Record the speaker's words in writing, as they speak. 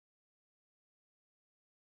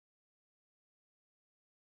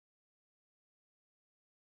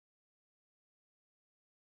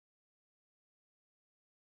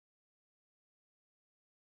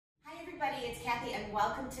everybody, it's Kathy and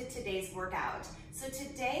welcome to today's workout. So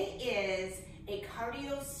today is a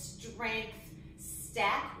cardio strength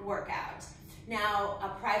stack workout. Now,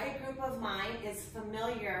 a private group of mine is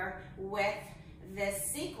familiar with this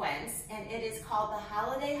sequence and it is called the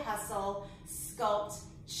Holiday Hustle Sculpt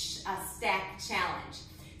Stack Challenge.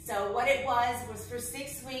 So what it was for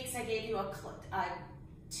 6 weeks, I gave you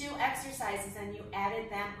two exercises and you added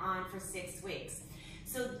them on for 6 weeks.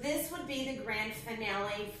 So this would be the grand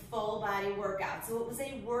finale full body workout. So it was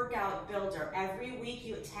a workout builder. Every week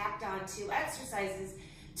you tacked on 2 exercises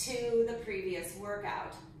to the previous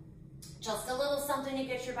workout. Just a little something to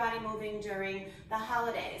get your body moving during the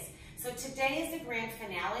holidays. So today is the grand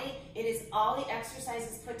finale. It is all the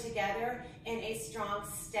exercises put together in a strong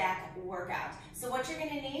stack workout. So what you're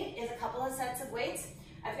gonna need is a couple of sets of weights.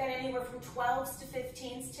 I've got anywhere from 12s to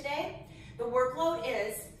 15s today. The workload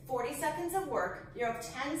is 40 seconds of work. You have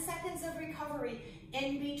 10 seconds of recovery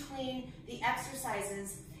in between the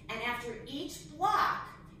exercises, and after each block,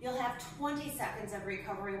 you'll have 20 seconds of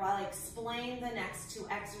recovery while I explain the next 2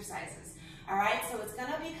 exercises. All right, so it's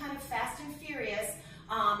gonna be kind of fast and furious,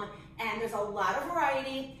 and there's a lot of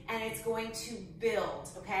variety, and it's going to build,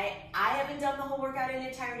 okay? I haven't done the whole workout in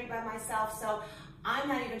entirety by myself, so I'm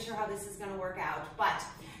not even sure how this is gonna work out, but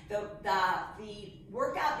the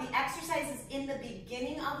workout, the exercises in the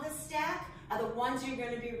beginning of the stack are the ones you're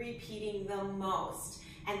going to be repeating the most.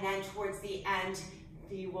 And then towards the end,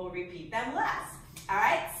 you will repeat them less. All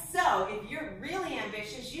right, so if you're really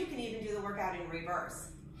ambitious, you can even do the workout in reverse.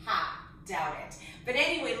 Ha, doubt it. But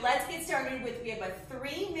anyway, let's get started with, we have a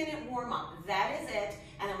 3-minute warm up. That is it.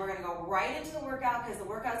 And then we're going to go right into the workout because the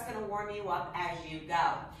workout's going to warm you up as you go.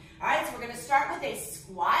 All right, so we're going to start with a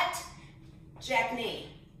squat, jack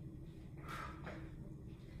knee.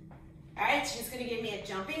 All right, she's going to give me a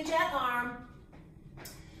jumping jack arm,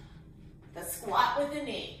 the squat with the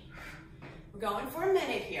knee. We're going for a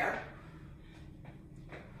minute here.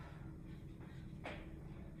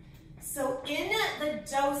 So in the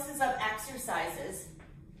doses of exercises,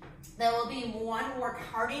 there will be one more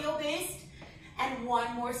cardio-based and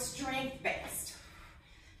one more strength-based.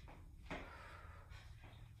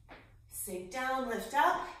 Sink down, lift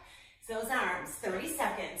up, those arms, 30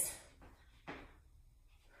 seconds.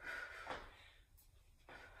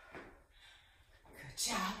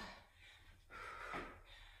 Job.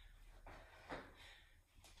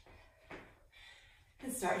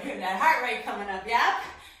 And start hearing that heart rate coming up, yep.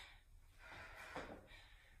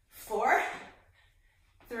 4,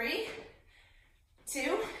 3,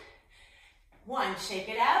 2, 1. Shake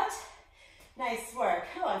it out. Nice work.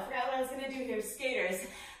 Oh, I forgot what I was going to do here, skaters.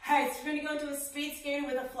 All right, so we're going to go into a speed skater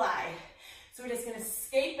with a fly. So we're just going to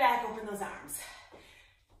skate back, open those arms.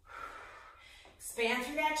 Expand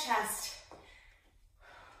through that chest.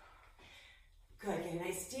 Good, get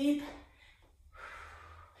nice deep.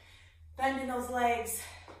 Bend in those legs.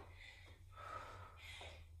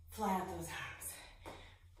 Fly out those arms.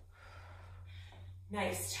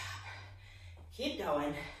 Nice job. Keep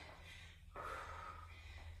going.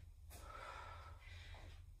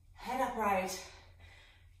 Head upright.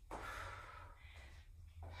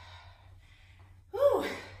 Whew.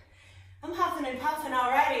 I'm huffing and puffing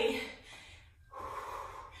already.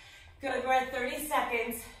 Good, we're at 30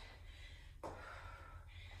 seconds.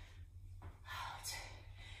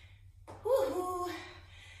 Woohoo!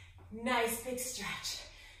 Nice big stretch.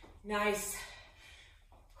 Nice.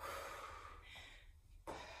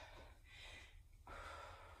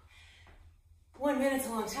 1 minute's a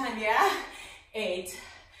long time, yeah? 8,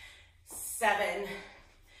 7,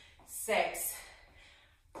 6,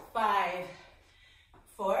 5,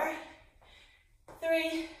 4,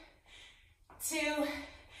 3, 2,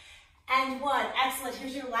 and 1. Excellent.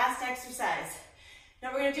 Here's your last exercise.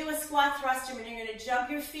 Now we're going to do a squat thruster, and you're going to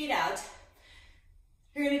jump your feet out.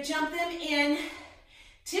 You're going to jump them in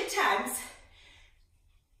 2 times.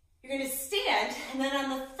 You're going to stand, and then on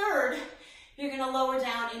the 3rd, you're going to lower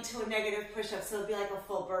down into a negative push-up, so it'll be like a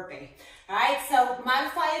full burpee. All right, so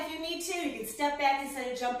modify if you need to. You can step back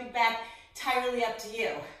instead of jumping back, entirely up to you.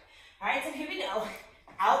 All right, so here we go.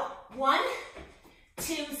 Out, 1,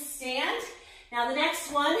 2, stand. Now the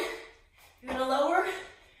next one, you're going to lower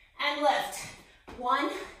and lift. 1,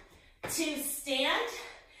 2, stand.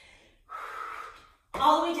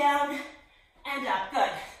 All the way down and up. Good.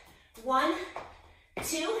 1,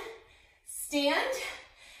 2, stand.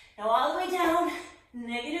 Now all the way down,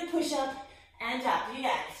 negative push-up and up. You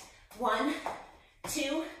got it. 1,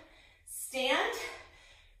 2, stand.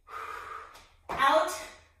 Out,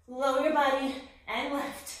 lower your body and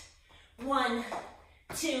lift. 1,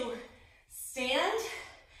 2, stand.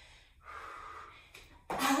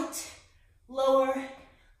 Out, lower,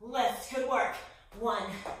 lift.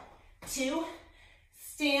 2,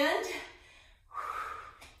 stand,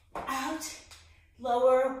 out,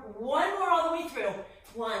 lower, 1 more all the way through.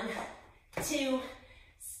 1, 2,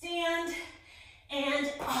 stand,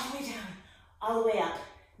 and all the way down, all the way up.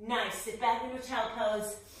 Nice, sit back into a child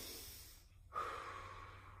pose.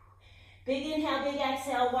 Big inhale, big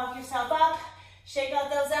exhale, walk yourself up, shake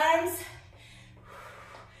out those arms.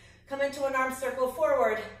 Come into an arm circle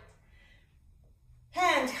forward,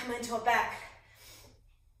 and come into a back.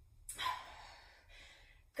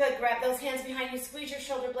 Good, grab those hands behind you, squeeze your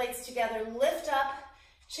shoulder blades together, lift up,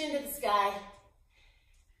 chin to the sky.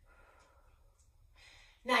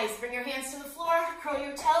 Nice, bring your hands to the floor, curl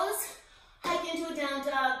your toes, hike into a down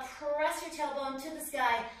dog, press your tailbone to the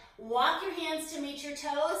sky, walk your hands to meet your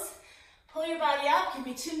toes, pull your body up, give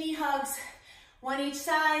me 2 knee hugs, 1 each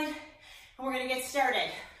side, and we're gonna get started.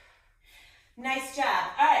 Nice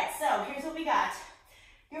job. All right, so here's what we got.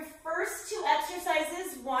 Your first 2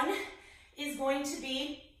 exercises, one is going to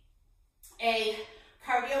be a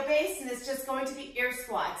cardio base, and it's just going to be air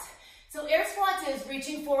squats. So air squats is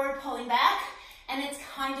reaching forward, pulling back, and it's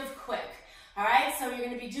kind of quick. All right, so you're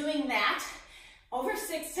gonna be doing that over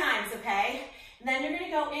 6 times, okay? And then you're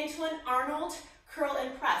gonna go into an Arnold curl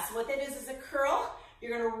and press. What that is a curl.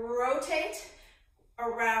 You're gonna rotate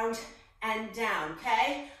around and down,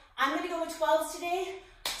 okay? I'm gonna go with 12s today.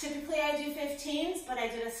 Typically I do 15s, but I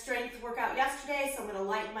did a strength workout yesterday, so I'm gonna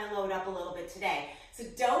lighten my load up a little bit today. So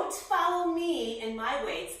don't follow me in my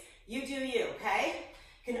weights, you do you, okay?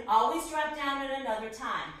 You can always drop down at another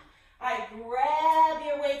time. All right, grab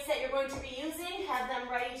your weights that you're going to be using, have them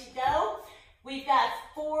ready to go. We've got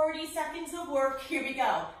 40 seconds of work, here we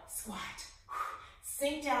go. Squat,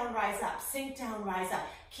 sink down, rise up, sink down, rise up.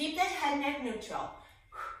 Keep that head and neck neutral.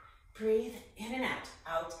 Breathe in and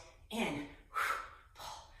out, in,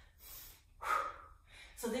 pull.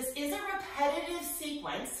 So this is a repetitive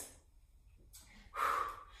sequence.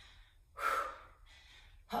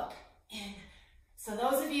 Up, in. So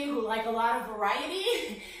those of you who like a lot of variety,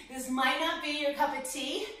 this might not be your cup of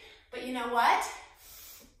tea, but you know what?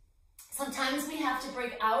 Sometimes we have to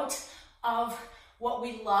break out of what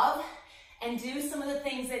we love and do some of the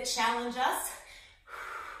things that challenge us.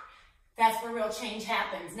 That's where real change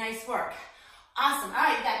happens. Nice work. Awesome. All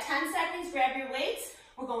right, you got 10 seconds. Grab your weights.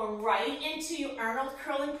 We're going right into your Arnold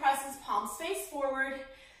curl and presses, palms face forward.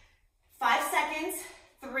 5 seconds.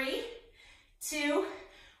 3, 2,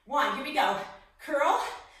 1. Here we go. Curl,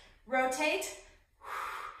 rotate,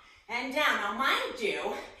 and down. Now, mind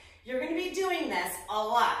you, you're going to be doing this a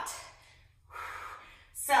lot.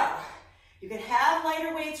 So, you can have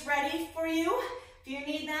lighter weights ready for you if you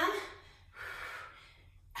need them.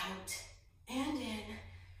 Out and in.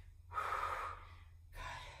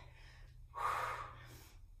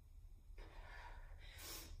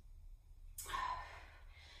 Good.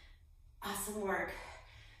 Awesome work.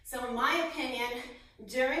 So in my opinion,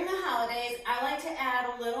 during the holidays, I like to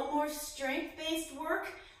add a little more strength-based work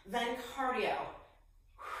than cardio.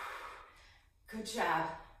 Good job.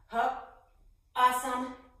 Up.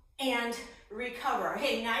 Awesome. And recover.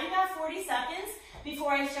 Hey, now you got 40 seconds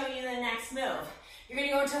before I show you the next move. You're going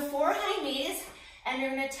to go into 4 high knees, and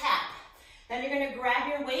you're going to tap. Then you're going to grab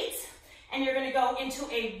your weights, and you're going to go into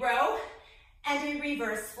a row and a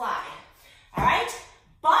reverse fly. All right?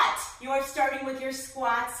 But you are starting with your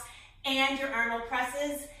squats and your Arnold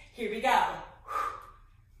presses. Here we go.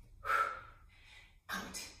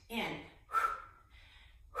 Out, in.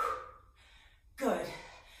 Good.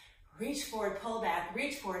 Reach forward, pull back.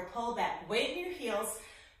 Reach forward, pull back. Weight in your heels.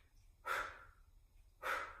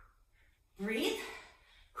 Breathe.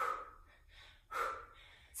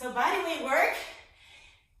 So body weight work,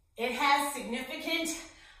 it has significant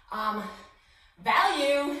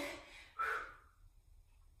value.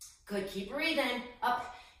 Good, keep breathing.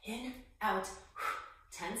 Up, in, out.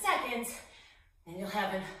 10 seconds. And you'll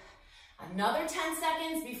have another 10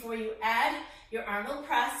 seconds before you add your Arnold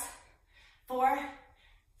press. 4,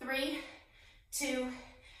 3, 2,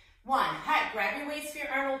 1. All right, grab your weights for your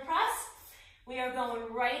Arnold press. We are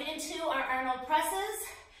going right into our Arnold presses.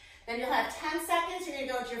 Then you'll have 10 seconds. You're going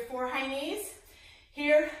to go to your 4 high knees.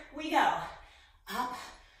 Here we go. Up,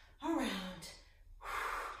 around.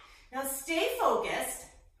 Now stay focused.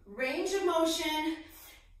 Range of motion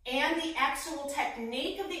and the actual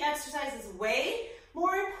technique of the exercise is way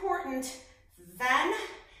more important than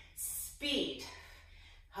speed.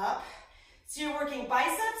 Up. So you're working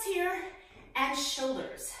biceps here and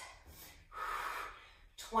shoulders.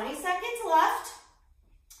 20 seconds left.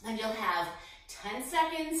 Then you'll have 10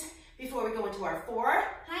 seconds before we go into our 4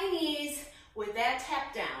 high knees with that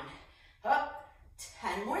tap down. Up,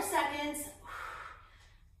 10 more seconds.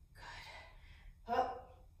 Good.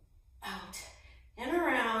 Up, out.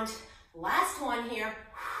 one here.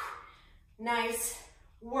 Nice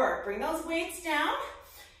work. Bring those weights down.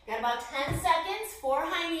 Got about 10 seconds, 4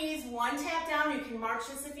 high knees, 1 tap down. You can march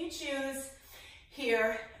this if you choose.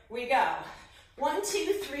 Here we go. 1,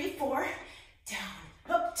 2, 3, 4, down.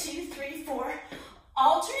 Up, 2, 3, 4.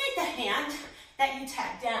 Alternate the hand that you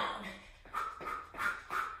tap down.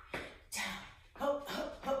 Down, up,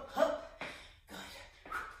 up, up, up.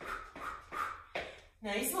 Good.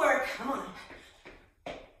 Nice work, come on.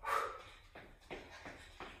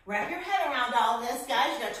 Wrap your head around all this,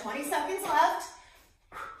 guys. You got 20 seconds left.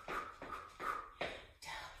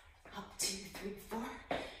 Down, up, 2, 3, 4.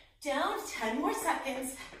 Down, 10 more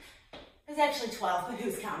seconds. There's actually 12, but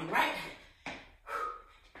who's counting, right?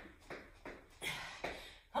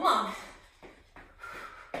 Come on.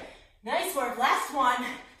 Nice work, last one.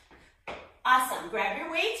 Awesome, grab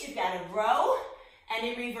your weights. You've got a row and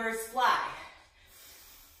a reverse fly.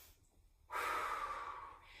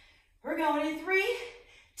 We're going in 3,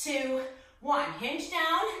 2, 1. Hinge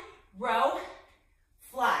down, row,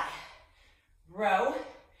 fly, row,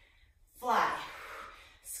 fly.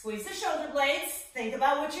 Squeeze the shoulder blades. Think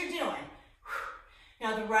about what you're doing.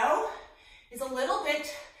 Now the row is a little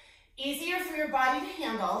bit easier for your body to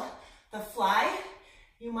handle. The fly,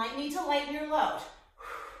 you might need to lighten your load.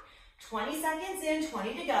 20 seconds in,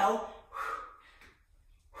 20 to go.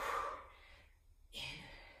 In,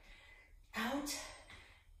 out,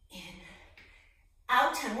 in,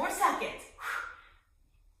 out. 10 more seconds.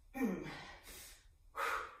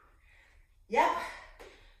 Yep.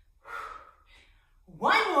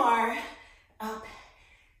 One more. Up.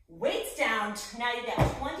 Weights down. Now you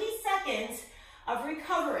got 20 seconds of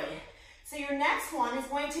recovery. So your next one is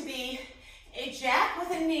going to be a jack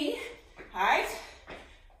with a knee. All right?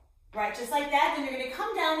 Right, just like that. Then you're going to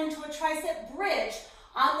come down into a tricep bridge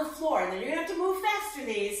on the floor. And then you're going to have to move fast through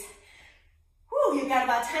these. Whew, you've got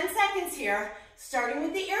about 10 seconds here. Starting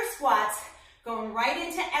with the air squats. Going right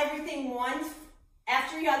into everything one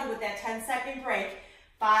after the other with that 10-second break.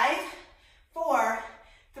 5, 4,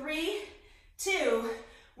 3, 2,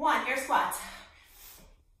 1. Air squats.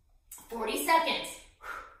 40 seconds.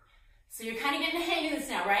 So you're kind of getting the hang of this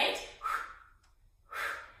now, right?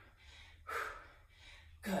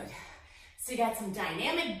 Good. So you got some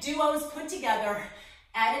dynamic duos put together,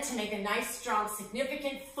 added to make a nice, strong,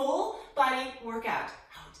 significant, full body workout.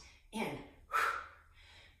 Out, in,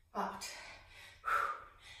 out.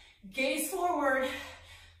 Gaze forward.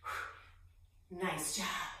 Nice job.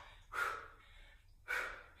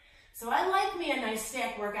 So I like me a nice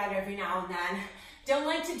stack workout every now and then. Don't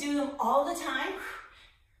like to do them all the time.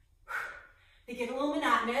 They get a little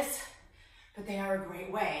monotonous, but they are a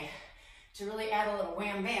great way to really add a little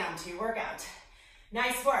wham bam to your workout.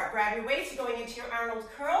 Nice work. Grab your weights. You're going into your Arnold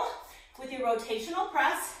curl with your rotational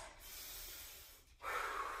press.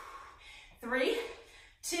 3,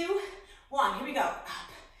 2, 1. Here we go. Up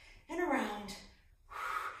and around.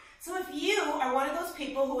 So if you are one of those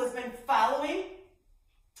people who has been following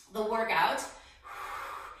the workout,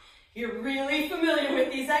 you're really familiar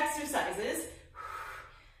with these exercises.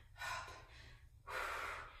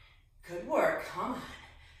 Good work. Come on.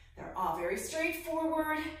 They're all very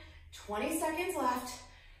straightforward. 20 seconds left.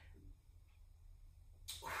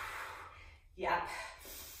 Yep.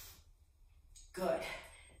 Good.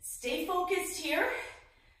 Stay focused here.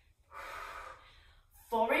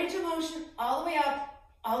 Full range of motion all the way up,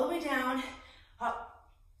 all the way down, up.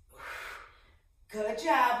 Good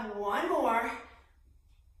job. One more.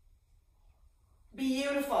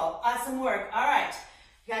 Beautiful. Awesome work. All right.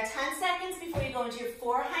 You got 10 seconds before you go into your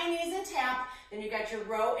 4 high knees and tap. Then you got your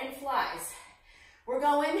row and flies. We're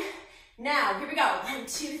going now. Here we go. 1,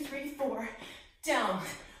 2, 3, 4. Down.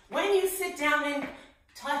 When you sit down and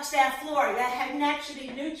touch that floor, that head and neck should be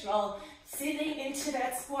neutral, sitting into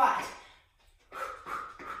that squat.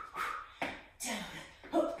 Down.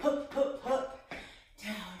 Up, up, up, up.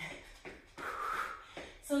 Down.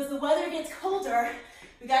 So as the weather gets colder,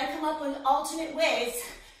 we got to come up with alternate ways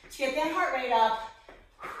to get that heart rate up.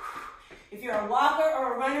 If you're a walker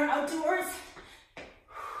or a runner outdoors,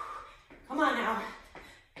 come on now.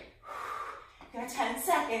 You got 10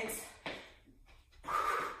 seconds.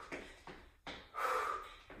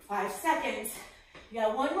 5 seconds. You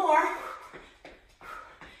got one more.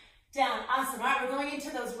 Down. Awesome. All right, we're going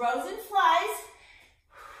into those rows and flies.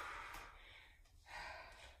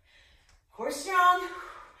 Core strong.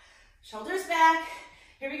 Shoulders back.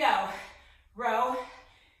 Here we go. Row,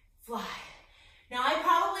 fly. Now, I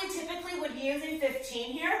probably typically would use a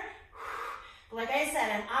 15 here. But like I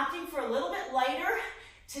said, I'm opting for a little bit lighter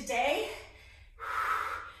today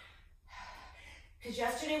because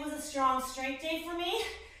yesterday was a strong strength day for me.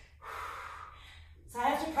 So I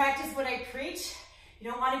have to practice what I preach. You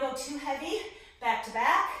don't want to go too heavy. Back to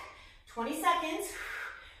back. 20 seconds.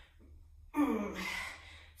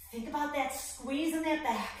 Think about that squeeze in that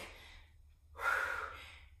back.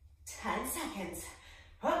 10 seconds.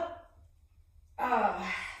 Oh.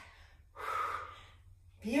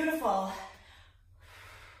 Beautiful.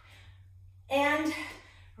 And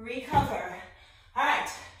recover. All right,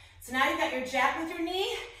 so now you've got your jack with your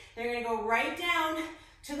knee. Then you're gonna go right down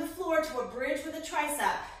to the floor to a bridge with a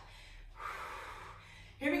tricep.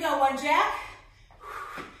 Here we go, one jack,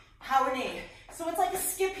 power knee. So it's like a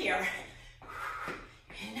skip here.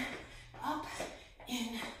 In, up,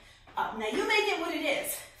 up. Now you make it what it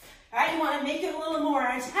is. All right, you wanna make it a little more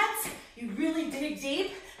intense. You really dig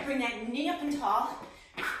deep, bring that knee up and tall.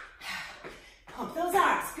 Pump those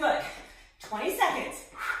arms, good. 20 seconds.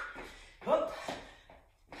 Up.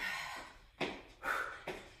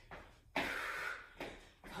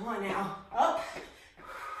 Come on now, up.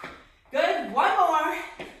 Good, one more,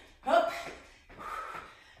 up.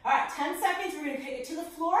 All right, 10 seconds, we're gonna take it to the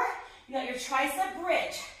floor. You got your tricep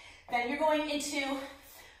bridge. Then you're going into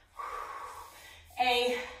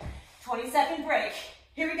a 20-second break.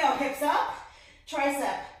 Here we go, hips up,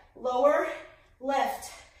 tricep, lower,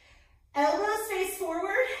 lift. Elbows face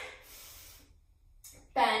forward,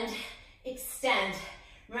 bend, extend.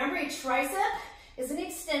 Remember, a tricep is an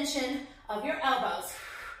extension of your elbows.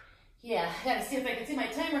 Yeah, I gotta see if I can see my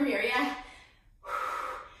timer here, yeah?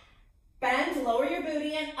 Bend, lower your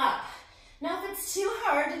booty, and up. Now, if it's too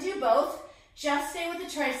hard to do both, just stay with the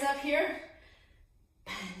tricep here.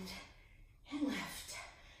 Bend and lift.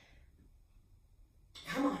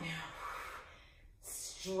 Come on now.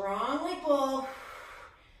 Strong like bull.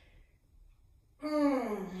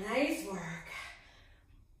 Nice work.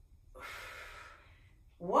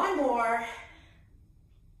 One more.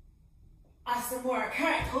 Awesome work. All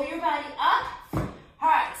right, pull your body up. All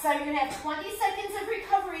right, so you're gonna have 20 seconds of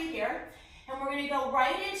recovery here, and we're gonna go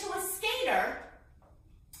right into a skater,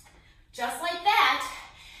 just like that,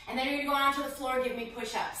 and then you're gonna go onto the floor and give me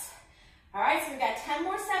push-ups. All right, so we've got 10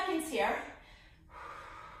 more seconds here.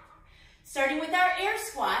 Starting with our air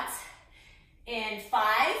squats in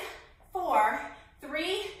 5, 4,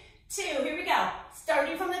 3, 2, here we go.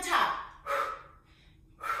 Starting from the top.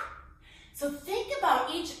 So think about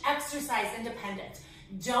each exercise independent.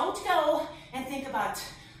 Don't go and think about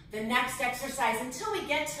the next exercise until we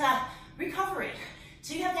get to recovery.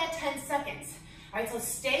 So you have that 10 seconds. All right, so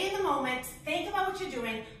stay in the moment. Think about what you're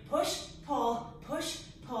doing. Push, pull,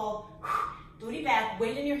 booty back,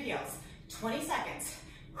 weight in your heels. 20 seconds.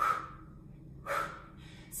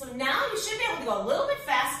 So now you should be able to go a little bit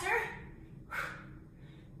faster.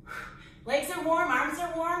 Legs are warm, arms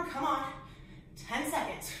are warm. Come on. 10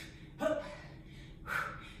 seconds.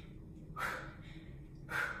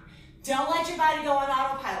 Don't let your body go on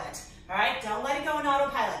autopilot. All right, don't let it go on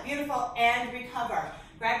autopilot. Beautiful, and recover.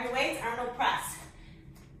 Grab your weights, Arnold press.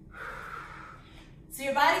 So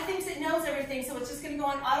your body thinks it knows everything, so it's just gonna go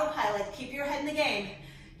on autopilot. Keep your head in the game.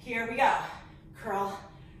 Here we go. Curl,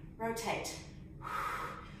 rotate.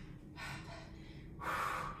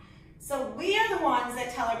 So we are the ones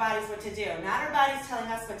that tell our bodies what to do, not our bodies telling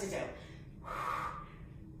us what to do.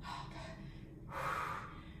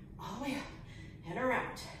 All the way up and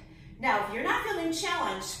around. Now, if you're not feeling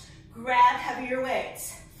challenged, grab heavier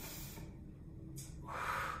weights.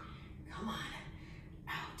 Come on,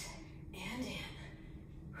 out and in.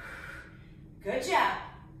 Good job.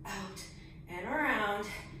 Out and around.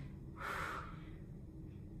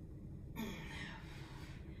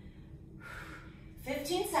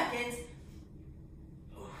 15 seconds.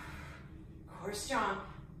 Core strong.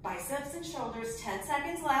 Biceps and shoulders, 10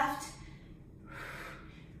 seconds left.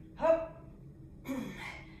 Hop.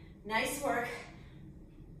 Nice work.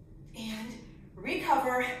 And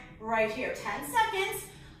recover right here. 10 seconds.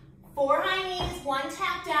 4 high knees, 1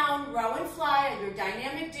 tap down, row and fly, your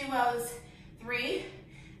dynamic duos. 3,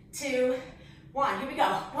 2, 1. Here we go.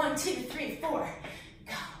 1, 2, 3, 4.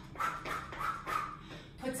 Go.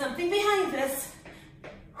 Put something behind this.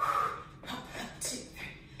 1, 2, 3.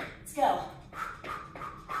 Let's go.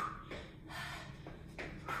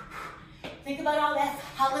 Think about all that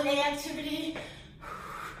holiday activity.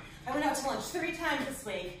 I went out to lunch 3 times this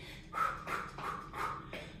week.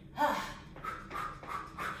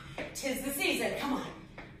 'Tis the season, come on.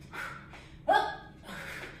 Up.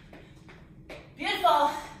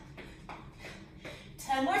 Beautiful.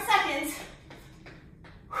 10 more seconds.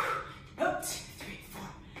 Up, 2, 3,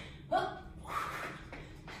 4. Up.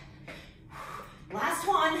 Last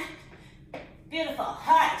one. Beautiful. All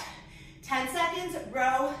right. 10 seconds,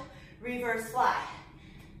 row, reverse fly.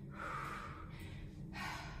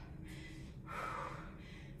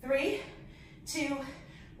 3, 2,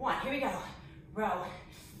 row.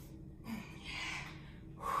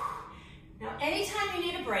 Now, anytime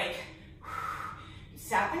you need a break,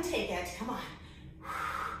 stop and take it. Come on.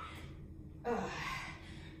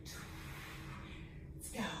 Let's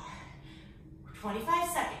go. 25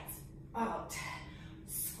 seconds. Out.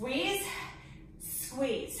 Squeeze,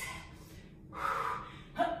 squeeze.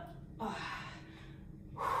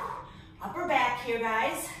 Upper back here,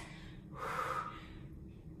 guys.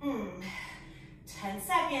 10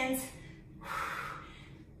 seconds.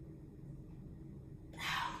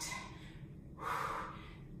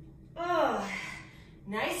 Out.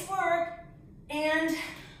 Nice work. And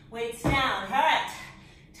weights down. All right.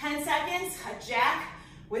 10 seconds. A jack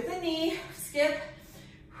with a knee. Skip.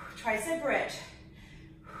 Tricep bridge.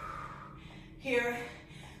 Here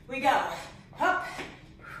we go. Up.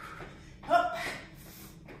 Up.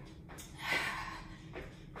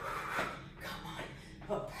 Come on.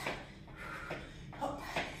 Up. Up.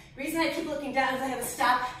 The reason I keep looking down is I have a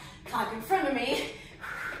stop clock in front of me.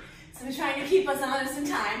 So I'm trying to keep us honest in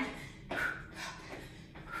time. Up.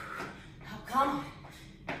 Come on.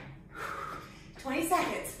 20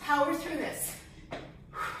 seconds. Power through this.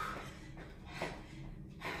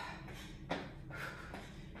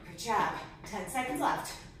 Good job. 10 seconds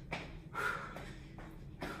left.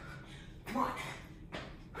 Come on.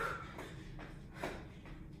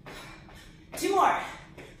 2 more.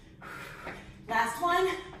 Last one,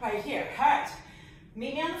 right here. All right.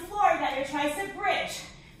 Meet me on the floor. You got your tricep bridge.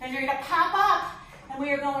 Then you're going to pop up, and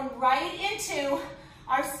we are going right into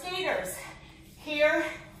our skaters. Here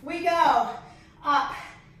we go. Up,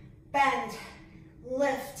 bend,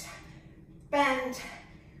 lift, bend,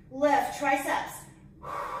 lift. Triceps.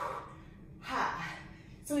 Ha.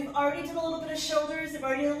 So we've already did a little bit of shoulders. We've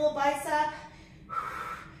already did a little bicep.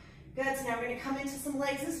 Good. So now we're going to come into some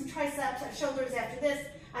legs and some triceps, shoulders after this.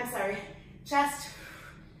 I'm sorry. Chest.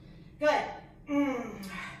 Good. 20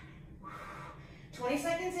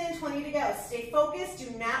 seconds in, 20 to go. Stay focused. Do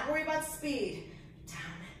not worry about speed.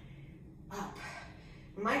 Down, up.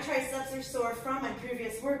 My triceps are sore from my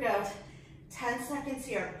previous workout. 10 seconds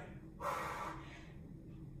here.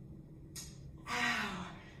 Ow.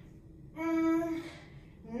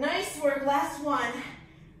 Nice work. Last one.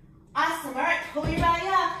 Awesome. All right. Pull your body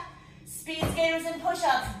up. Speed skaters and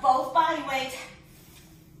push-ups. Both body weight.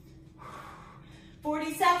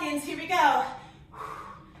 40 seconds. Here we go.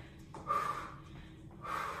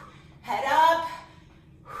 Head up.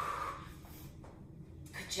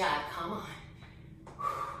 Good job. Come on.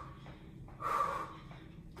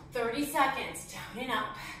 30 seconds. Down and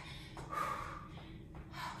up.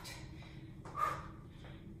 Out.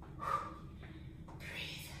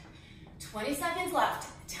 Breathe. 20 seconds left.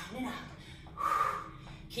 Down and up.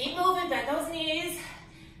 Keep moving. Bend those knees.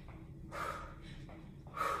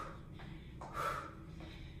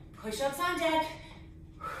 Push-ups on deck.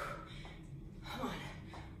 Come on.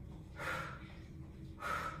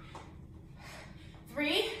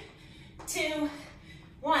 3, 2,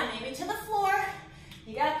 1. Maybe to the floor.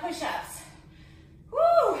 You got push-ups. Woo!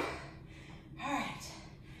 All right.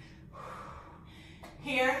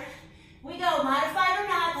 Here we go. Modified or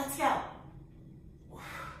not, let's go.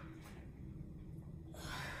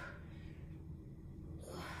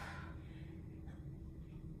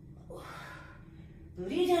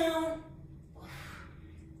 Booty down.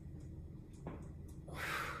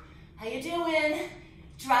 How you doing?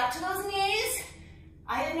 Drop to those knees.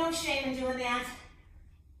 I have no shame in doing that.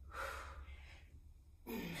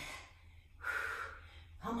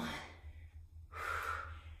 Come on.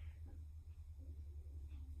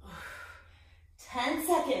 10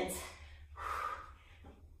 seconds.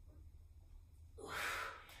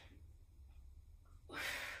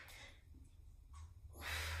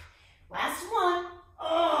 Last one.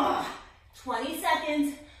 20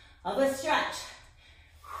 seconds of a stretch.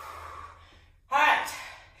 All right.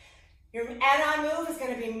 Your add-on move is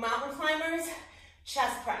going to be mountain climbers,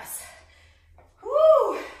 chest press.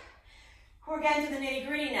 Woo! We're getting to the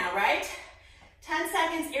nitty-gritty now, right? 10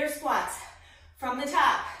 seconds, air squats from the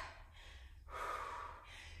top.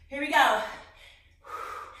 Here we go.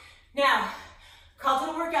 Now, call to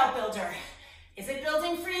the workout builder. Is it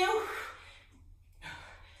building for you?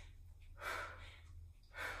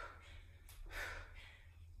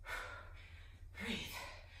 Breathe.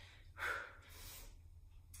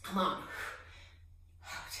 Come on.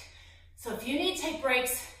 So if you need to take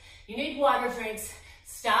breaks, you need water drinks,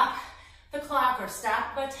 stop the clock or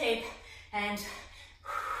stop the tape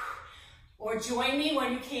or join me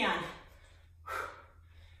when you can.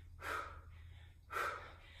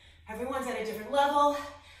 Everyone's at a different level,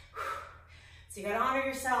 so you gotta honor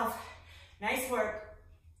yourself. Nice work.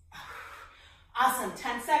 Awesome,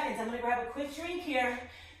 10 seconds. I'm gonna grab a quick drink here.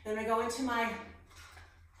 Then I'm gonna go into my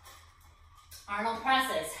Arnold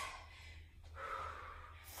presses.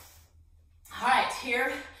 All right,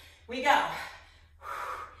 here we go.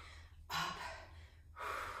 Up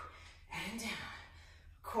and down.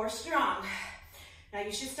 Core strong. Now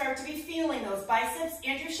you should start to be feeling those biceps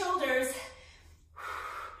and your shoulders.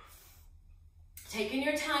 Taking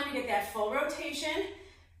your time to get that full rotation.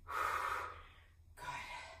 Good.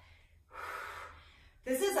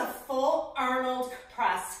 This is a full Arnold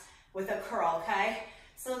press with a curl, okay?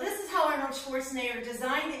 So this is how Arnold Schwarzenegger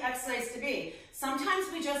designed the exercise to be.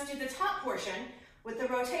 Sometimes we just do the top portion with the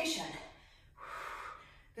rotation.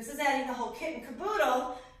 This is adding the whole kit and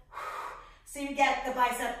caboodle, so you get the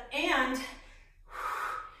bicep and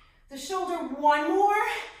the shoulder. One more.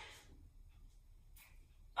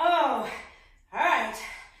 Oh, all right.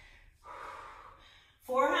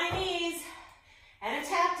 4 high knees and a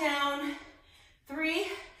tap down. 3,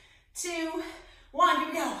 2, 1, here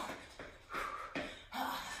we go.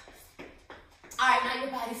 All right, now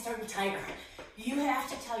your body's starting to tighter. You have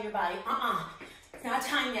to tell your body, it's not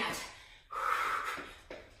time yet.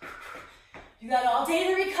 You got all day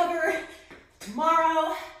to recover.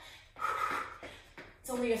 Tomorrow, it's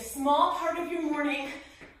only a small part of your morning.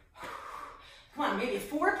 Come on, maybe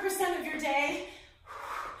 4% of your day.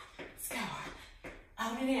 Let's go.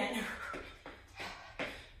 Out and in.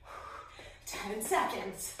 10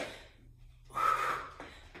 seconds.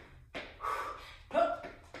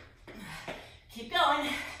 Keep going.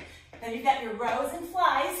 Then you've got your rows and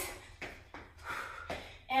flies.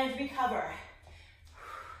 And recover.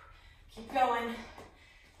 Keep going.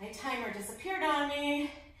 My timer disappeared on me.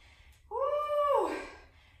 Woo!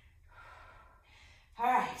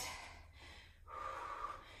 All right.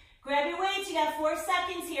 Grab your weights. You got 4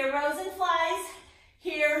 seconds here. Rows and flies.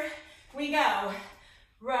 Here we go.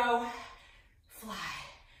 Row, fly.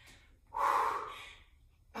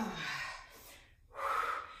 Out.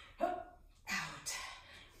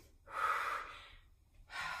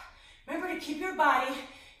 Remember to keep your body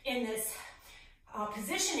in this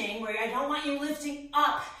positioning where I don't want you lifting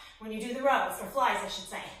up when you do the rows, or flies, I should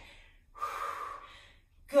say.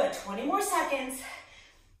 Good, 20 more seconds.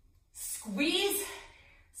 Squeeze,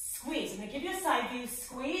 squeeze. I'm gonna give you a side view.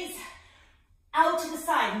 Squeeze out to the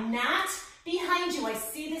side, not behind you. I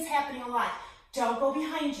see this happening a lot. Don't go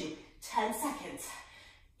behind you. 10 seconds.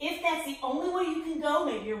 If that's the only way you can go,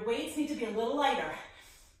 maybe your weights need to be a little lighter.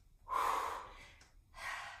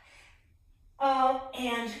 Oh,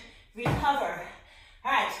 and recover.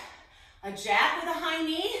 All right, a jack with a high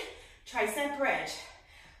knee, tricep bridge.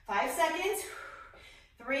 5 seconds.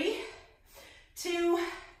 3, 2,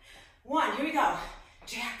 1. Here we go.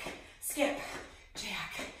 Jack, skip,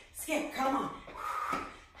 jack, skip. Come on.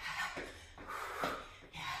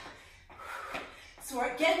 Yeah. So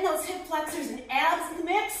we're getting those hip flexors and abs in the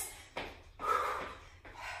mix.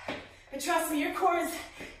 But trust me, your core is,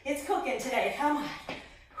 it's cooking today. Come on.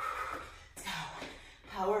 Let's go.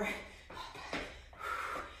 Power.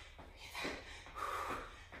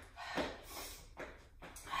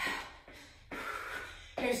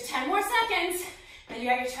 Here's 10 more seconds. Then you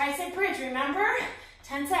have your tricep bridge, remember?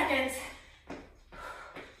 10 seconds.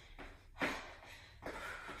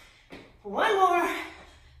 1 more.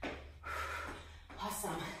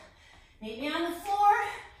 Awesome. Meet me on the floor.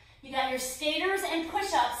 You got your skaters and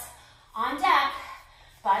push-ups on deck.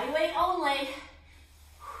 Body weight only.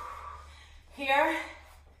 Here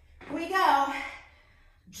we go.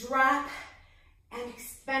 Drop and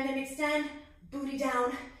bend and extend. Booty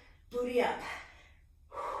down, booty up.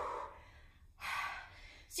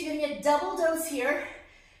 So you're gonna get double dose here.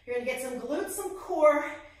 You're gonna get some glutes, some core,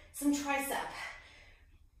 some tricep.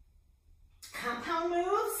 Compound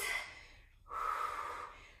moves.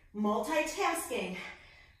 Multitasking.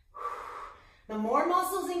 The more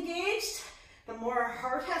muscles engaged, the more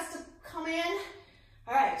heart has to come in.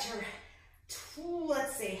 All right,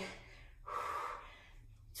 let's see.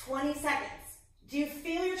 20 seconds. Do you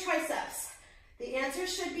feel your triceps? The answer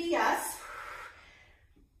should be yes.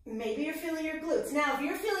 Maybe you're feeling your glutes. Now, if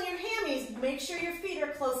you're feeling your hammies, make sure your feet are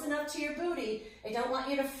close enough to your booty. I don't want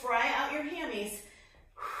you to fry out your hammies.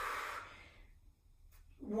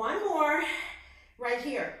 1 more right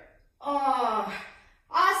here. Oh,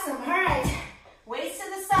 awesome. All right. Weights to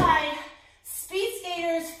the side. Speed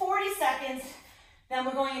skaters, 40 seconds. Then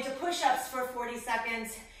we're going into push-ups for 40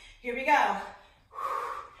 seconds. Here we go.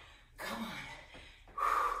 Come on.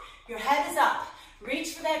 Your head is up.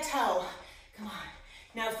 Reach for that toe. Come on.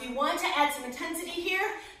 Now, if you want to add some intensity here,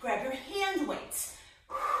 grab your hand weights.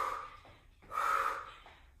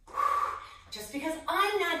 Just because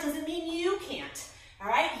I'm not doesn't mean you can't. All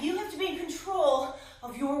right? You have to be in control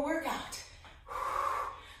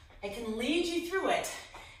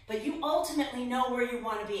know where you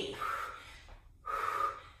want to be.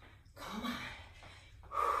 Come on.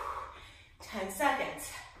 10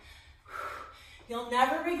 seconds. You'll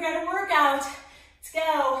never regret a workout. Let's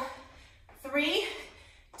go. 3,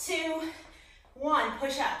 2, 1.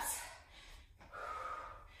 Push-ups.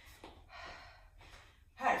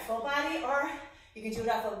 All right, full body, or you can do it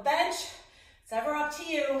off of a bench. It's ever up to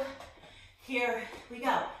you. Here we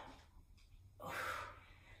go.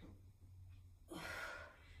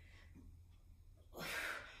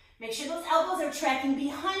 Make sure those elbows are tracking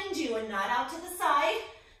behind you and not out to the side.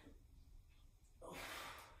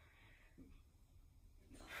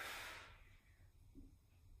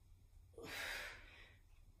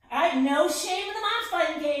 All right, no shame in the mod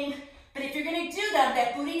fighting game, but if you're gonna do them,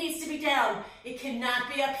 that booty needs to be down. It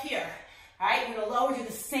cannot be up here. All right, we're gonna lower, do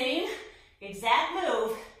the same exact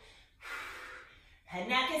move. Head,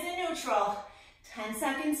 neck is in neutral. 10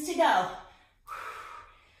 seconds to go.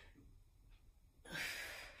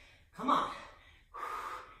 Come on.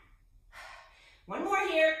 One more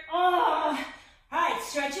here. Oh. All right,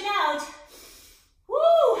 stretch it out. Woo.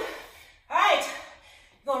 All right,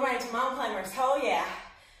 going right into mountain climbers. Oh yeah.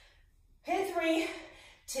 In 3,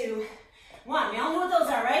 2, 1. We all know what those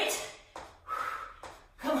are, right?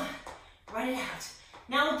 Come on, run it out.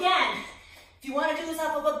 Now again, if you want to do this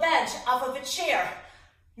off of a bench, off of a chair,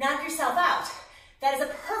 knock yourself out. That is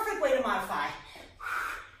a perfect way to modify.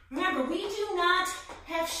 Remember, we do not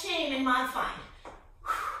have shame in modifying.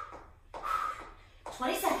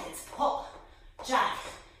 20 seconds. Pull, jog,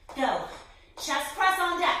 go. Chest press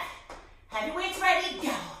on deck. Heavy weights ready,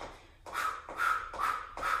 go.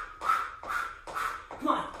 Come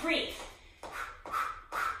on, breathe.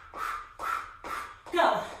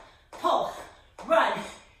 Go, pull, run,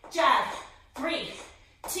 jog. 3,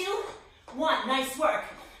 2, 1. Nice work.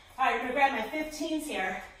 All right, we're gonna grab my 15s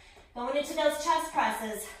here. Going into those chest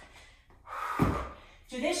presses.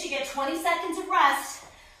 Do this, you get 20 seconds of rest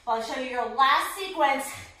while I show you your last sequence.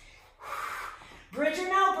 Bridge or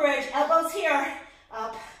no bridge, elbows here,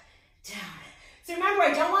 up, down. So remember,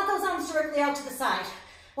 I don't want those arms directly out to the side.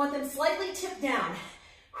 I want them slightly tipped down.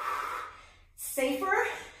 Safer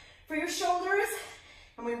for your shoulders,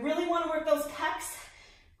 and we really want to work those pecs.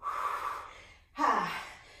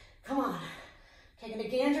 Come on. Taking a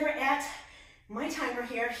gander at my timer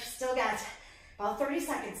here. Still got about 30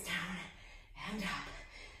 seconds down and up.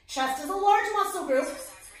 Chest is a large muscle group.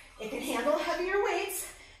 It can handle heavier weights,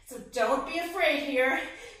 so don't be afraid here.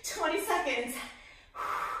 20 seconds.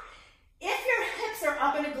 If your hips are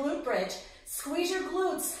up in a glute bridge, squeeze your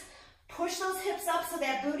glutes. Push those hips up so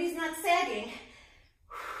that booty's not sagging.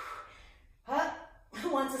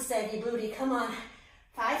 Who wants a saggy booty? Come on.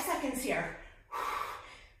 5 seconds here.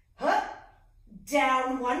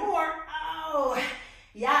 Down, one more. Oh,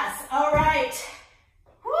 yes, all right.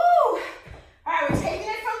 Woo! All right, we're taking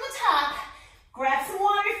it from the top. Grab some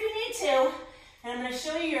water if you need to. And I'm gonna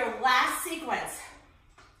show you your last sequence.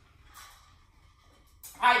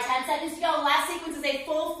 All right, 10 seconds to go. Last sequence is a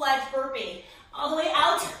full-fledged burpee. All the way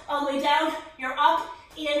out, all the way down. You're up,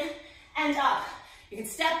 in, and up. You can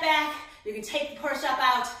step back. You can take the push-up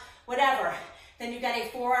out, whatever. Then you've got a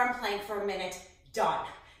forearm plank for a minute. Done.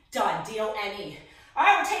 Done. D-O-N-E. All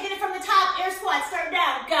right, we're taking it from the top. Air squat. Start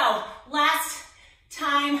down. Go. Last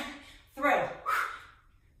time through.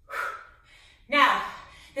 Now,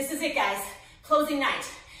 this is it, guys. Closing night.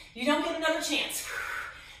 You don't get another chance.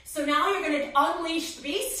 So now you're going to unleash the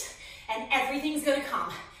beast, and everything's going to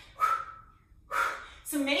come.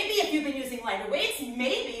 So maybe if you've been using lighter weights,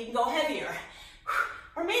 maybe you can go heavier.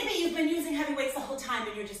 Or maybe you've been using heavy weights the whole time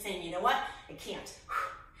and you're just saying, you know what? I can't.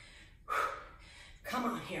 Come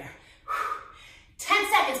on here. 10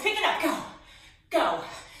 seconds, pick it up, go. Go.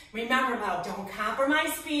 Remember though, don't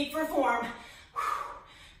compromise speed for form.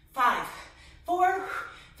 5, 4,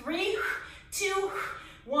 3, 2,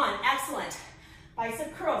 1. Excellent.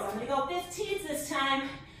 Bicep curls. I'm gonna go 15s this time.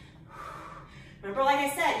 Remember, like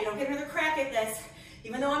I said, you don't get another crack at this.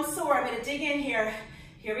 Even though I'm sore, I'm gonna dig in here.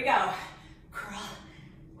 Here we go. Curl.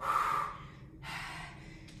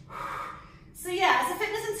 So yeah, as a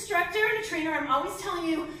fitness instructor and a trainer, I'm always telling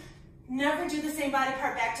you, never do the same body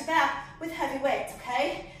part back to back with heavy weights,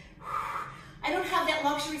 okay? I don't have that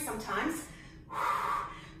luxury sometimes,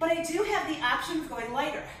 but I do have the option of going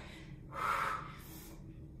lighter.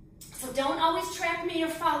 So don't always track me or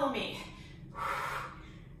follow me.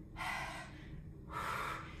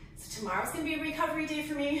 So tomorrow's gonna be a recovery day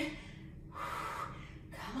for me.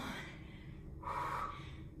 Come on.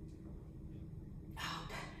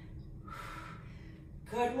 Up.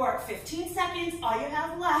 Good work. 15 seconds, all you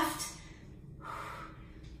have left.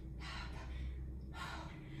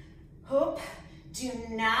 Hope. Do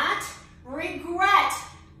not regret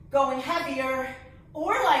going heavier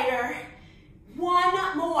or lighter.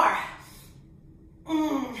 One more.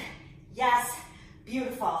 Yes,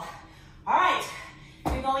 beautiful. All right,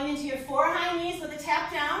 you're going into your 4 high knees with a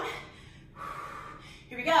tap down.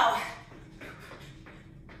 Here we go.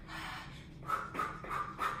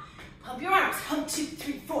 Pump your arms. 1, 2,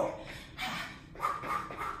 3, 4.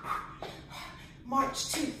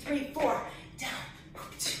 March, 2, 3, 4. Down. 1,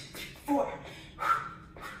 2, 3, 4.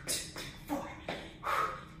 2, 3, 4.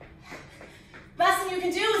 Best thing you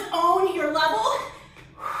can do is own your level.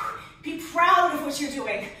 Be proud of what you're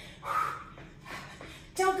doing.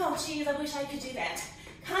 Don't go, geez, I wish I could do that.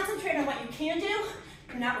 Concentrate on what you can do,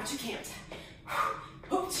 and not what you can't.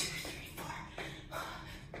 1, 2, 3,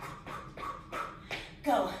 4.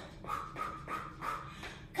 Go.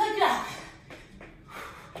 Good job.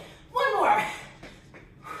 One more.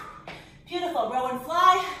 Beautiful. Row and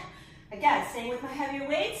fly. Again, staying with my heavier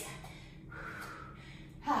weights.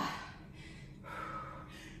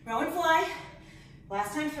 Row and fly.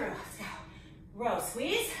 Last time through. Let's go. Row,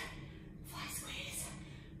 squeeze. Fly, squeeze.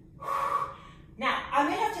 Now, I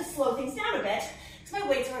may have to slow things down a bit because my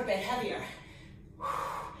weights are a bit heavier.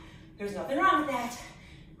 There's nothing wrong with that.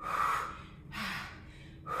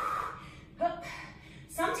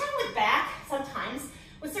 Sometimes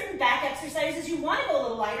with certain back exercises, you want to go a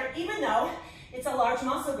little lighter, even though it's a large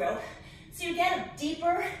muscle group. So you get a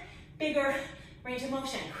deeper, bigger range of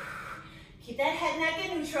motion. Keep that head, neck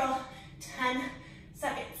in neutral. 10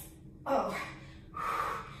 seconds. Oh.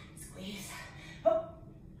 Squeeze. Oh.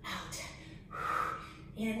 Out.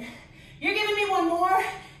 In. You're giving me one more.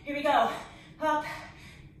 Here we go. Up.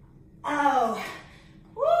 Oh.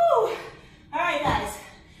 Woo. All right, guys.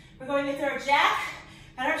 We're going with our jack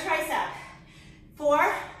and our tricep.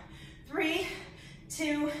 4, 3,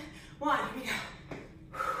 2, 1. Here we go.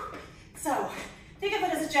 So, think of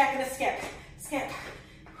it as a jack and a skip. Skip.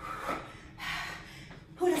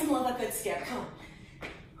 Who doesn't love a good skip? Come on.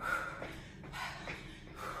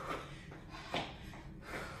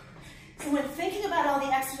 So when thinking about all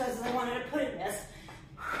the exercises I wanted to put in this,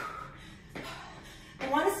 I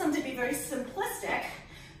wanted some to be very simplistic.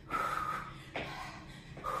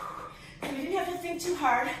 So we didn't have to think too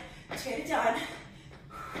hard to get it done.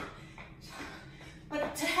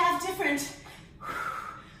 But to have different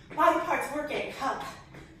body parts working. Up.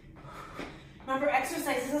 Remember,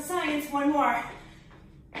 exercise is a science. One more.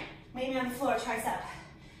 Maybe on the floor, tricep.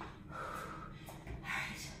 All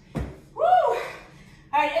right. Woo! All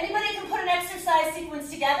right, anybody can put an exercise sequence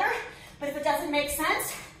together, but if it doesn't make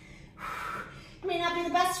sense, it may not be the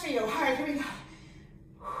best for you. All right, here we go.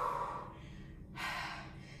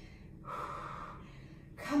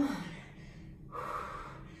 Come on.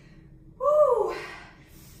 Woo!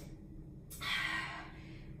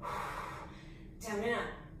 Down and up.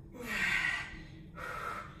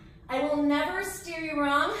 I will never steer you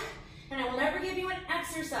wrong, and I will never give you an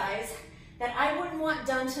exercise that I wouldn't want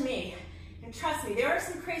done to me. And trust me, there are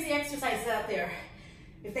some crazy exercises out there.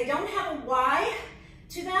 If they don't have a why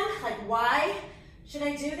to them, like why should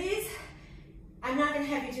I do these, I'm not going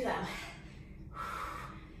to have you do them.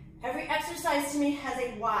 Every exercise to me has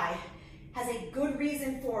a why, has a good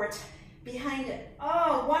reason for it behind it.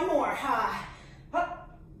 Oh, one more. Ha. Oh,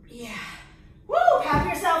 yeah. Woo! Pop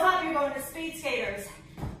yourself up. You're going to speed skaters.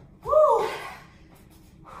 Woo!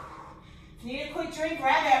 If you need a quick drink,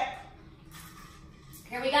 grab it.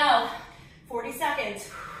 Here we go. 40 seconds.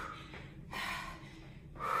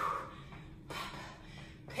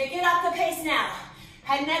 Pick it up the pace now.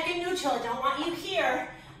 Head, neck, and neutral. I don't want you here.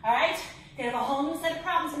 All right? You're going to have a whole new set of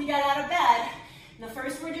problems when you get out of bed. And the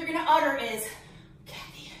first word you're going to utter is,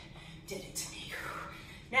 Kathy did it to me.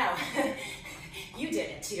 Now, you did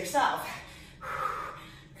it to yourself.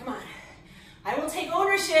 Come on. I will take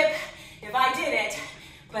ownership if I did it,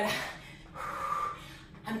 but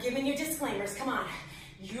I'm giving you disclaimers. Come on.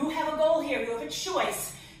 You have a goal here. You have a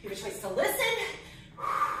choice. You have a choice to listen.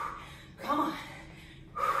 Come on.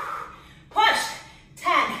 Push.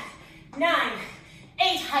 10, 9,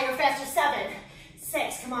 8, higher, faster, 7,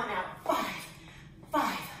 6, come on now,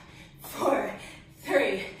 5, 4,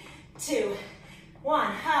 3, 2,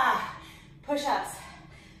 1, ha, push-ups,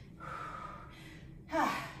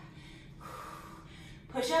 ha,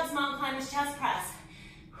 push-ups, mountain climbers, chest press,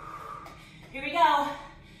 here we go,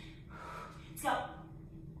 let's go,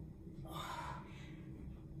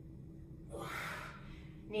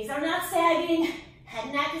 knees are not sagging, head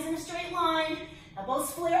and neck is in a straight line,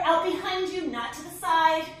 elbows flare out behind you, not to the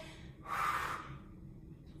side.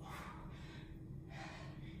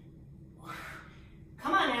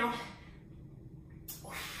 Come on now.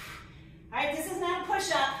 All right, this is not a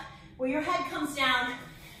push-up where your head comes down.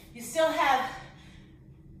 You still have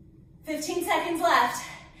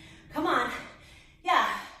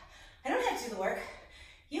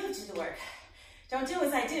You do the work. Don't do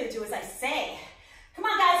as I do as I say. Come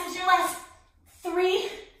on, guys, it's your last 3,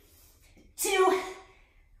 2,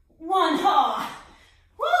 1. Oh.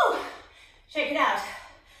 Woo! Shake it out.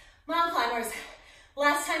 Mountain climbers.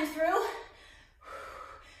 Last time through.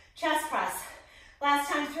 Chest press. Last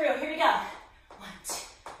time through. Here we go. 1, 2.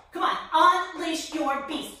 Come on. Unleash your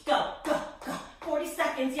beast. Go, go, go. 40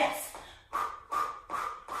 seconds, yes.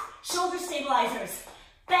 Shoulder stabilizers.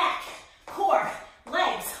 Back, core,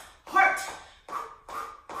 legs, heart.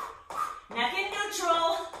 Neck in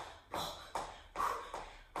neutral.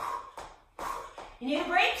 You need a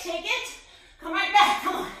break? Take it. Come right back.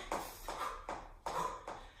 Come on.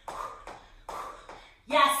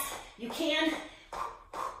 Yes, you can.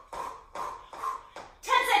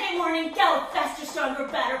 10-second warning. Go. Faster, stronger,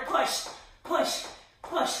 better. Push, push,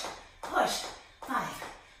 push, push. 5,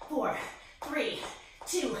 4, 3,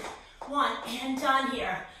 2, 1. And done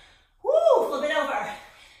here. Woo. Flip it over.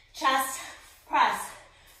 Chest, press.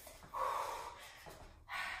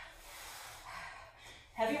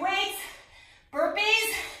 Heavy weights,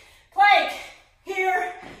 burpees, plank.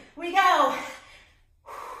 Here we go.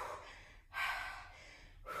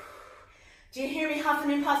 Do you hear me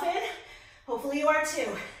huffing and puffing? Hopefully you are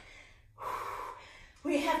too.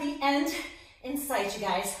 We have the end in sight, you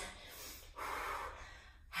guys.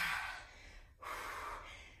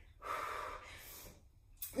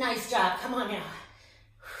 Nice job. Come on now.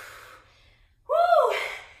 Woo!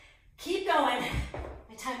 Keep going.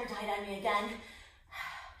 My timer died on me again.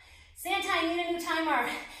 Santa, I need a new timer.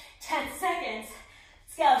 10 seconds.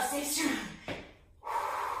 Let's go. Stay strong.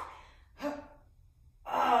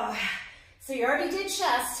 So you already did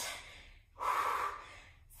chest.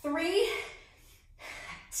 3,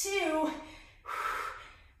 2,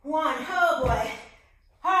 1. Oh boy.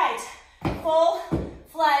 All right.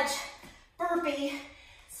 Full-fledged burpee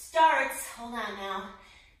starts. Hold on now.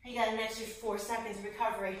 You got an extra 4 seconds of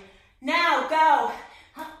recovery. Now go.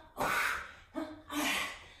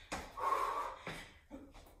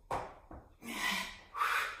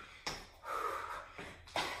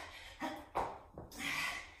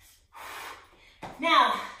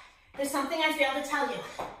 Now, there's something I failed to tell you.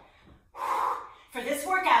 For this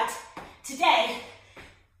workout today,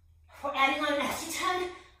 we're adding on an extra 10,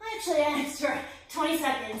 actually an extra 20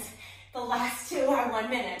 seconds. The last 2 are 1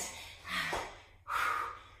 minute.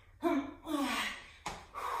 Come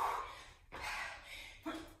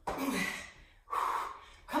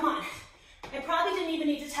on. I probably didn't even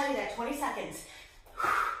need to tell you that. 20 seconds.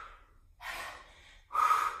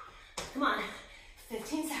 Come on.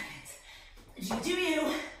 15 seconds. You do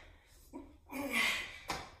you.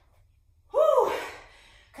 Woo.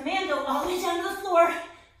 Commando all the way down to the floor.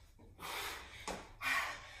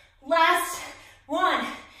 Last 1.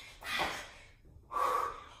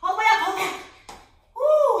 All the way up, okay.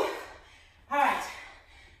 Woo. All right.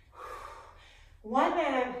 1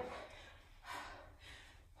 minute.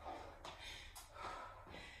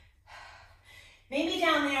 Maybe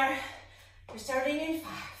down there. We're starting in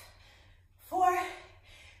 5, 4,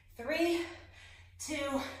 3, 2,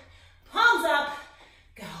 palms up,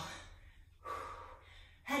 go.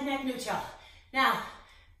 Head, neck, neutral. Now,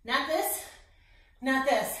 not this, not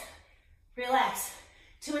this. Relax.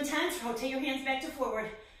 Too intense, rotate your hands back to forward.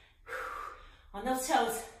 On those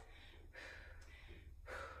toes.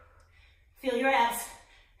 Feel your abs.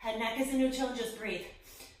 Head, neck is in neutral, and just breathe.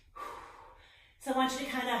 So I want you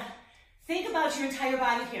to kind of think about your entire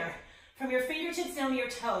body here. From your fingertips down to your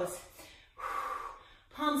toes.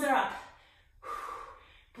 Palms are up.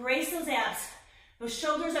 Brace those abs. Those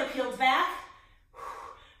shoulders are peeled back.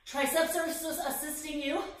 Triceps are assisting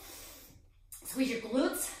you. Squeeze your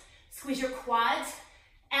glutes. Squeeze your quads.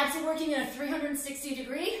 Abs are working in a 360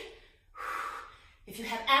 degree. If you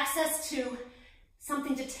have access to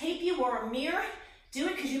something to tape you or a mirror, do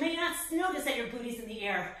it, because you may not notice that your booty's in the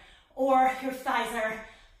air or your thighs are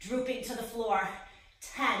drooping to the floor.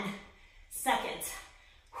 10 seconds.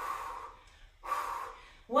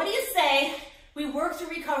 What do you say we work through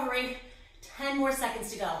recovery? 10 more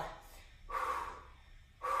seconds to go.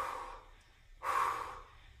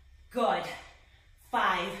 Good.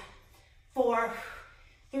 5, 4,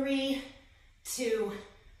 3, 2,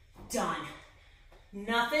 done.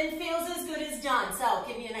 Nothing feels as good as done. So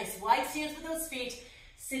give me a nice wide stance with those feet.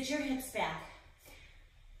 Sit your hips back.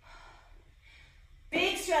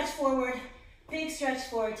 Big stretch forward. Big stretch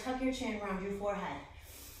forward. Tuck your chin around your forehead.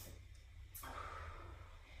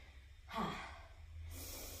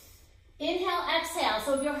 Inhale, exhale.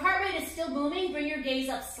 So if your heart rate is still booming, bring your gaze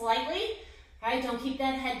up slightly. All right, don't keep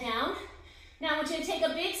that head down. Now I want you to take a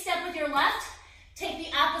big step with your left. Take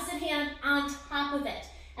the opposite hand on top of it.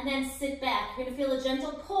 and then sit back. You're gonna feel a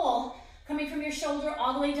gentle pull coming from your shoulder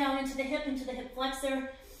all the way down into the hip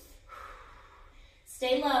flexor.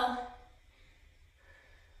 Stay low.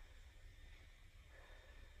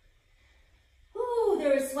 Ooh,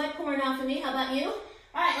 there's sweat pouring off of me. How about you?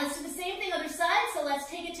 All right, let's do the same thing other side. So let's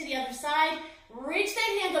take it to the other side. Reach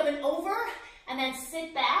that hand up and over, and then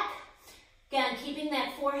sit back. Again, keeping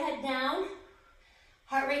that forehead down.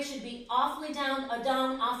 Heart rate should be awfully down,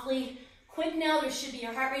 awfully quick now.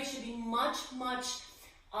 Your heart rate should be much, much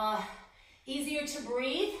easier to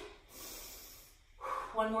breathe.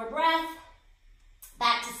 One more breath.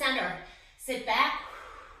 Back to center. Sit back.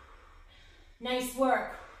 Nice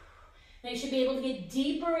work. Now you should be able to get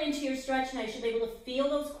deeper into your stretch now. You should be able to feel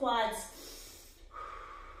those quads.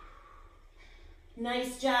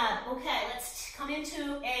 Nice job. Okay, let's come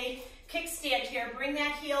into a kickstand here. Bring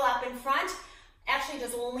that heel up in front. Actually,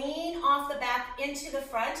 just lean off the back into the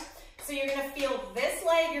front. So you're gonna feel this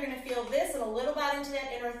leg, you're gonna feel this, and a little bit into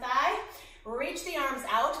that inner thigh. Reach the arms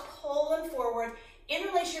out, pull them forward,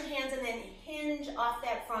 interlace your hands, and then hinge off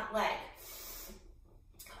that front leg.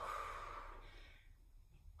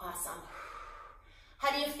 Awesome.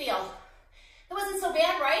 How do you feel? That wasn't so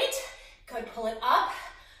bad, right? Good, pull it up.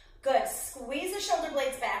 Good, squeeze the shoulder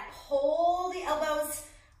blades back. Pull the elbows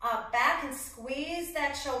back and squeeze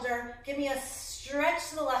that shoulder. Give me a stretch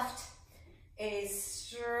to the left, a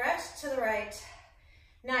stretch to the right.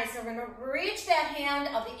 Nice, and we're gonna reach that hand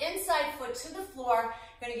of the inside foot to the floor.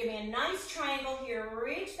 Gonna give me a nice triangle here.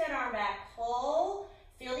 Reach that arm back, pull,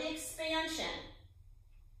 feel the expansion.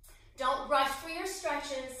 Don't rush through your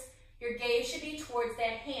stretches. Your gaze should be towards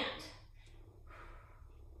that hand.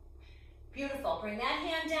 Beautiful, bring that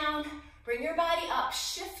hand down, bring your body up,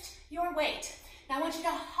 shift your weight. Now I want you to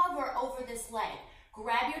hover over this leg.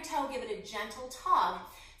 Grab your toe, give it a gentle tug.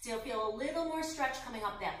 So you'll feel a little more stretch coming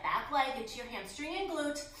up that back leg into your hamstring and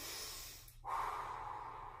glute.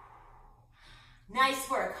 Nice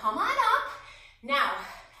work, come on up. Now,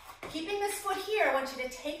 keeping this foot here, I want you to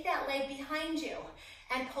take that leg behind you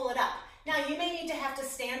and pull it up. Now you may need to have to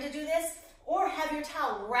stand to do this or have your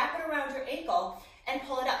towel wrap it around your ankle and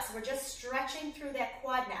pull it up. So we're just stretching through that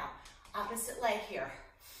quad now. Opposite leg here.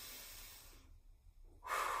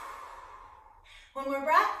 One more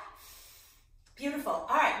breath. Beautiful.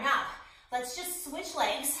 All right, now let's just switch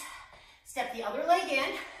legs. Step the other leg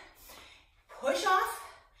in. Push off.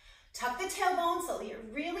 Tuck the tailbone so that you're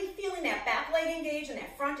really feeling that back leg engage and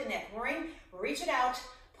that front and that groin. Reach it out.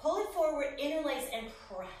 Pull it forward, interlace, and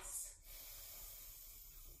press.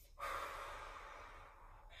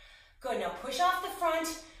 Good. Now push off the front.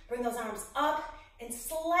 Bring those arms up and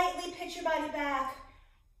slightly pitch your body back.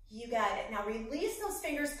 You got it. Now release those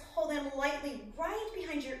fingers, pull them lightly right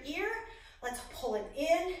behind your ear. Let's pull it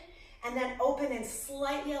in and then open and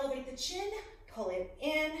slightly elevate the chin. Pull it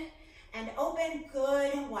in and open.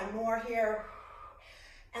 Good. One more here.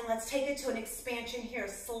 And let's take it to an expansion here.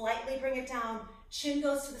 Slightly bring it down. Chin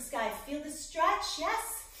goes to the sky. Feel the stretch.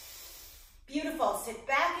 Yes. Beautiful. Sit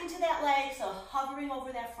back into that leg. So hovering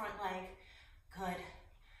over that front leg. Good.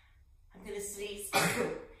 I'm going to sneeze.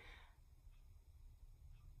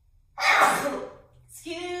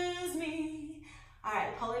 Excuse me. All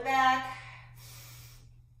right, pull it back.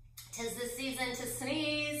 'Tis the season to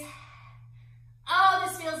sneeze. Oh,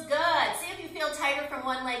 this feels good. See if you feel tighter from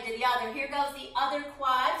one leg to the other. Here goes the other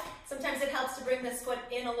quad. Sometimes it helps to bring this foot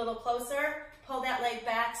in a little closer. Pull that leg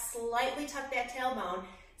back, slightly tuck that tailbone.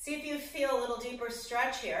 See if you feel a little deeper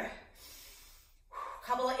stretch here.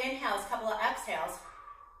 Couple of inhales, couple of exhales.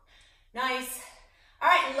 Nice. All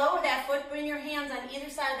right, lower that foot. Bring your hands on either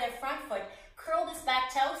side of that front foot. Curl this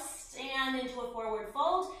back toe. Stand into a forward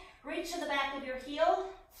fold. Reach to the back of your heel.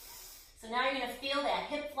 So now you're going to feel that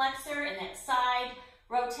hip flexor and that side.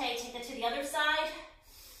 Rotate. Take it to the other side.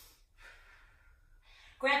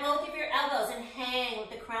 Grab both of your elbows and hang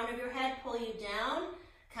with the crown of your head. Pull you down.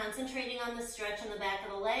 Concentrating on the stretch on the back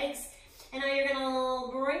of the legs. And now you're going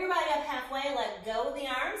to bring your body up halfway. Let go of the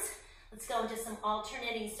arms. Let's go into some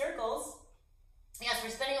alternating circles. Yes,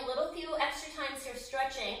 we're spending a little few extra times here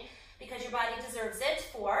stretching because your body deserves it.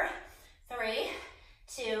 4, 3,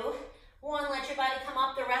 2, 1. Let your body come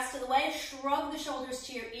up the rest of the way. Shrug the shoulders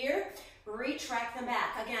to your ear. Retract them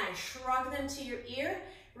back. Again, shrug them to your ear.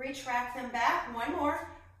 Retract them back. One more.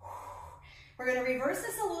 We're going to reverse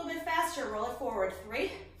this a little bit faster. Roll it forward.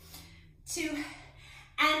 3, 2,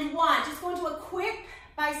 and 1. Just go into a quick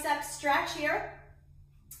bicep stretch here.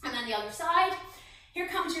 And then the other side. Here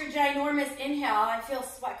comes your ginormous inhale. I feel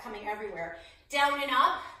sweat coming everywhere. Down and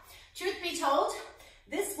up. Truth be told,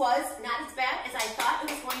 this was not as bad as I thought it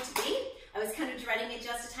was going to be. I was kind of dreading it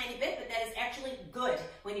just a tiny bit, but that is actually good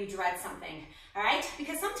when you dread something, all right?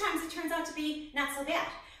 Because sometimes it turns out to be not so bad,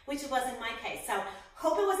 which it was in my case. So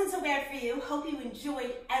hope it wasn't so bad for you. Hope you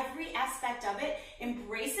enjoyed every aspect of it.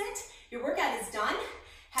 Embrace it. Your workout is done.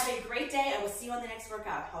 Have a great day. I will see you on the next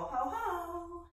workout. Ho, ho, ho.